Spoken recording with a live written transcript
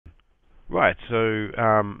Right, so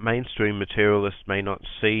mainstream materialists may not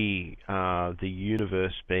see the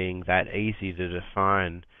universe being that easy to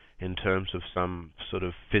define in terms of some sort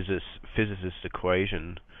of physicist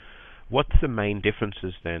equation. What's the main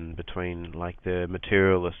differences then between like the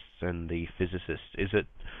materialists and the physicists? Is it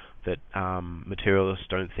that materialists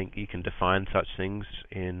don't think you can define such things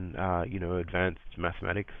in advanced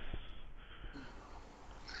mathematics?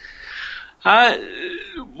 Uh,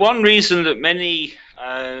 One reason that many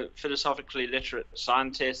philosophically literate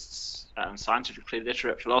scientists and scientifically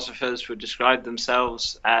literate philosophers would describe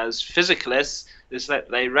themselves as physicalists is that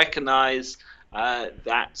they recognize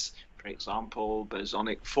that, for example,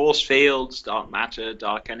 bosonic force fields, dark matter,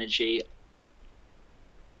 dark energy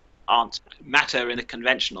aren't matter in a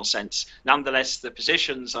conventional sense. Nonetheless, the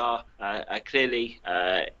positions are clearly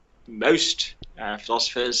most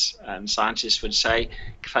philosophers and scientists would say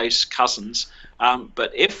close cousins.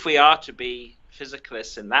 But if we are to be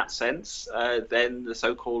physicalists in that sense, then the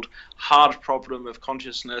so-called hard problem of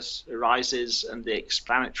consciousness arises and the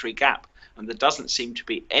explanatory gap. And there doesn't seem to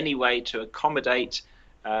be any way to accommodate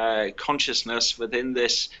consciousness within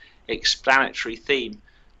this explanatory theme.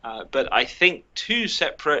 But I think two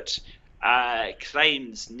separate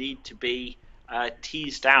claims need to be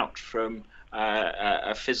teased out from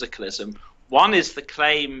physicalism. One is the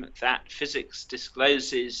claim that physics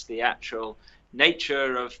discloses the actual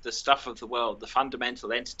nature of the stuff of the world, the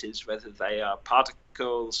fundamental entities, whether they are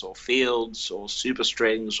particles or fields or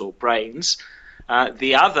superstrings or brains.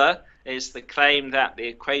 The other is the claim that the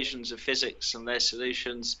equations of physics and their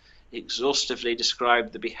solutions exhaustively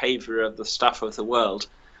describe the behavior of the stuff of the world.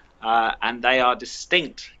 And they are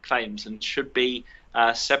distinct claims and should be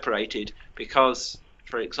separated because,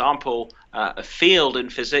 for example, a field in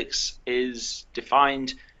physics is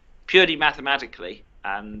defined purely mathematically,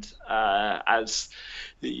 and as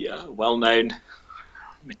the well-known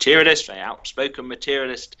materialist, very outspoken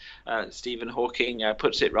materialist, Stephen Hawking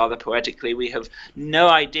puts it rather poetically, we have no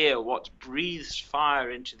idea what breathes fire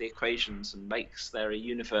into the equations and makes there a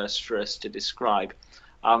universe for us to describe.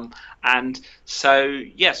 And so,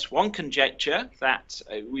 yes, one conjecture that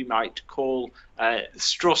we might call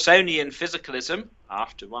Strawsonian Physicalism,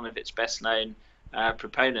 after one of its best-known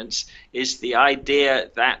proponents, is the idea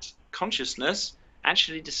that consciousness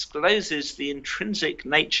actually discloses the intrinsic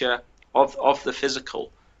nature of the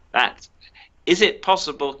physical. That is it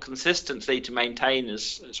possible consistently to maintain,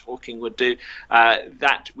 as Hawking would do,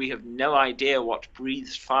 that we have no idea what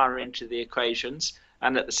breathes fire into the equations,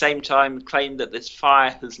 and at the same time claim that this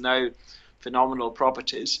fire has no phenomenal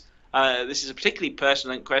properties? This is a particularly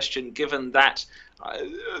pertinent question given that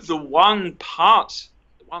the one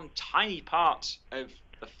tiny part of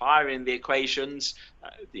the fire in the equations,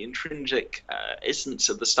 the intrinsic essence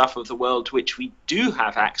of the stuff of the world to which we do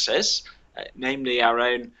have access, namely our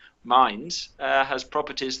own minds, has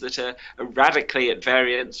properties that are radically at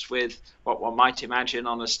variance with what one might imagine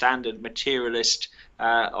on a standard materialist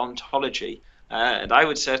ontology. And I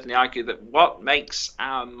would certainly argue that what makes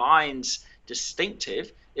our minds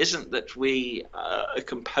distinctive isn't that we are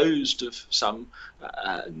composed of some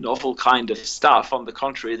novel kind of stuff. On the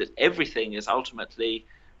contrary, that everything is ultimately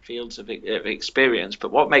fields of experience.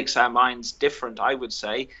 But what makes our minds different, I would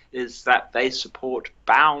say, is that they support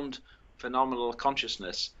bound phenomenal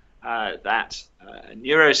consciousness. That a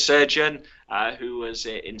neurosurgeon who was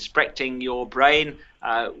inspecting your brain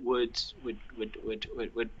would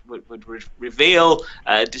reveal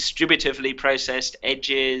distributively processed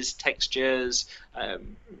edges, textures,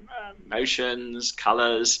 motions,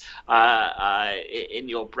 colors in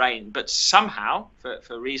your brain, but somehow,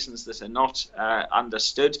 for reasons that are not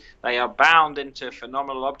understood, they are bound into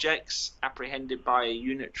phenomenal objects apprehended by a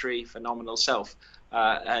unitary phenomenal self,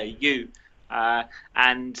 you.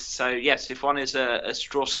 And so, yes, if one is a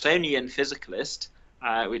Strawsonian physicalist,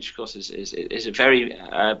 which of course is a very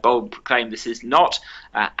bold claim, this is not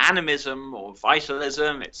animism or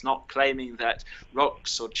vitalism. It's not claiming that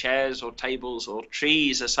rocks or chairs or tables or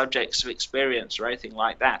trees are subjects of experience or anything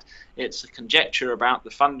like that. It's a conjecture about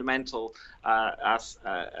the fundamental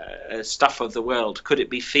stuff of the world. Could it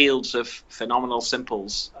be fields of phenomenal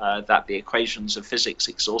simples that the equations of physics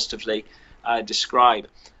exhaustively describe?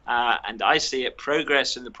 And I see it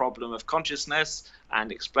progress in the problem of consciousness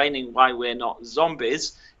and explaining why we're not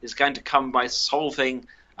zombies is going to come by solving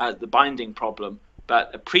the binding problem.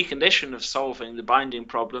 But a precondition of solving the binding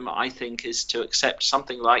problem, I think, is to accept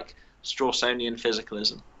something like Strawsonian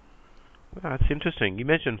physicalism. That's interesting. You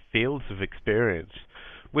mentioned fields of experience.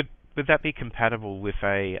 Would that be compatible with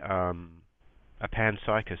a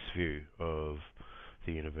panpsychist view of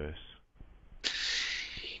the universe?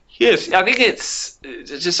 Yes, I think it's,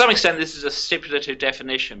 to some extent, this is a stipulative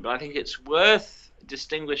definition, but I think it's worth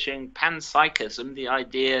distinguishing panpsychism, the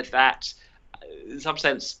idea that, in some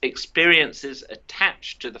sense, experience is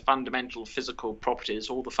attached to the fundamental physical properties,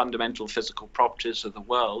 all the fundamental physical properties of the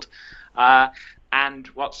world, and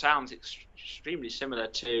what sounds extremely similar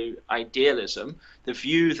to idealism, the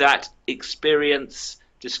view that experience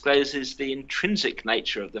discloses the intrinsic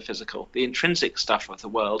nature of the physical, the intrinsic stuff of the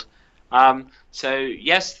world. So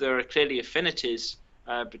yes, there are clearly affinities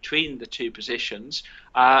between the two positions,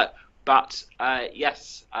 but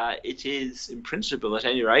yes, it is in principle, at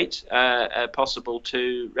any rate, possible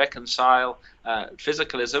to reconcile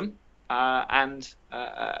physicalism and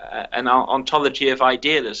an ontology of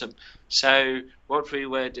idealism. So what we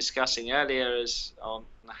were discussing earlier is on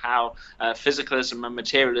how physicalism and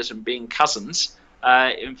materialism being cousins.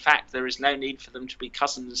 In fact, there is no need for them to be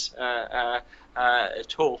cousins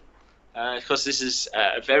at all. Because this is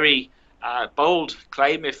a very bold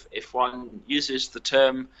claim. If one uses the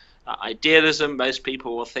term idealism, most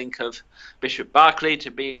people will think of Bishop Berkeley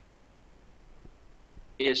to be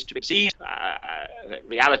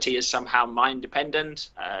reality is somehow mind dependent,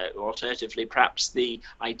 or alternatively perhaps the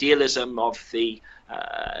idealism of the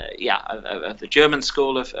of the German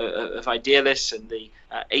school of idealists in the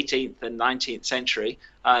 18th and 19th century.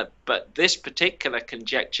 But this particular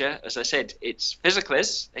conjecture, as I said, it's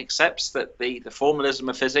physicalist, accepts that the formalism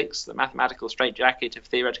of physics, the mathematical straitjacket of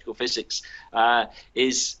theoretical physics,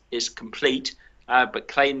 is complete, but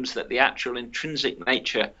claims that the actual intrinsic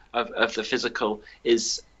nature of the physical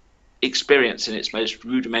is experience in its most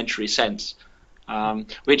rudimentary sense,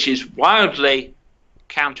 which is wildly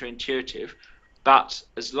counterintuitive. But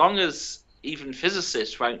as long as even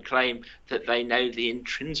physicists won't claim that they know the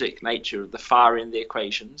intrinsic nature of the fire in the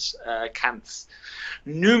equations, Kant's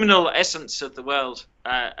noumenal essence of the world,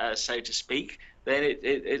 so to speak, then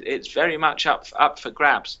it's very much up for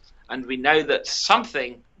grabs. And we know that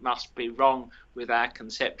something must be wrong with our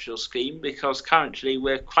conceptual scheme, because currently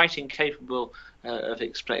we're quite incapable of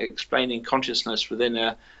explaining consciousness within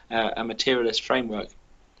a materialist framework.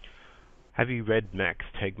 Have you read Max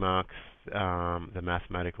Tegmark's The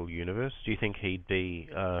Mathematical Universe? Do you think he'd be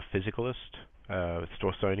a physicalist,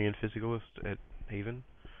 Strawsonian physicalist even?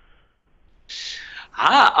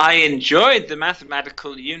 I enjoyed The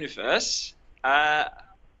Mathematical Universe.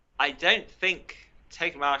 I don't think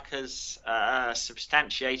Tegmark has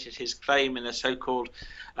substantiated his claim in a so-called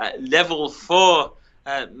level 4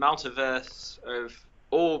 multiverse of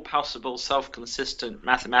all possible self-consistent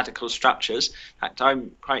mathematical structures. In fact,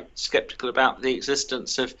 I'm quite skeptical about the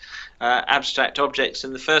existence of abstract objects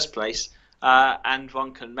in the first place. And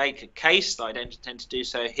one can make a case, though I don't intend to do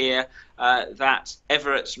so here, that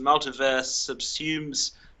Everett's multiverse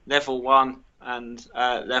subsumes level 1 and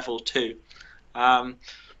level 2.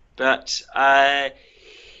 But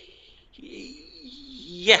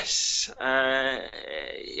yes,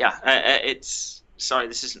 it's, sorry,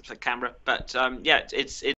 this isn't for camera, but yeah, it's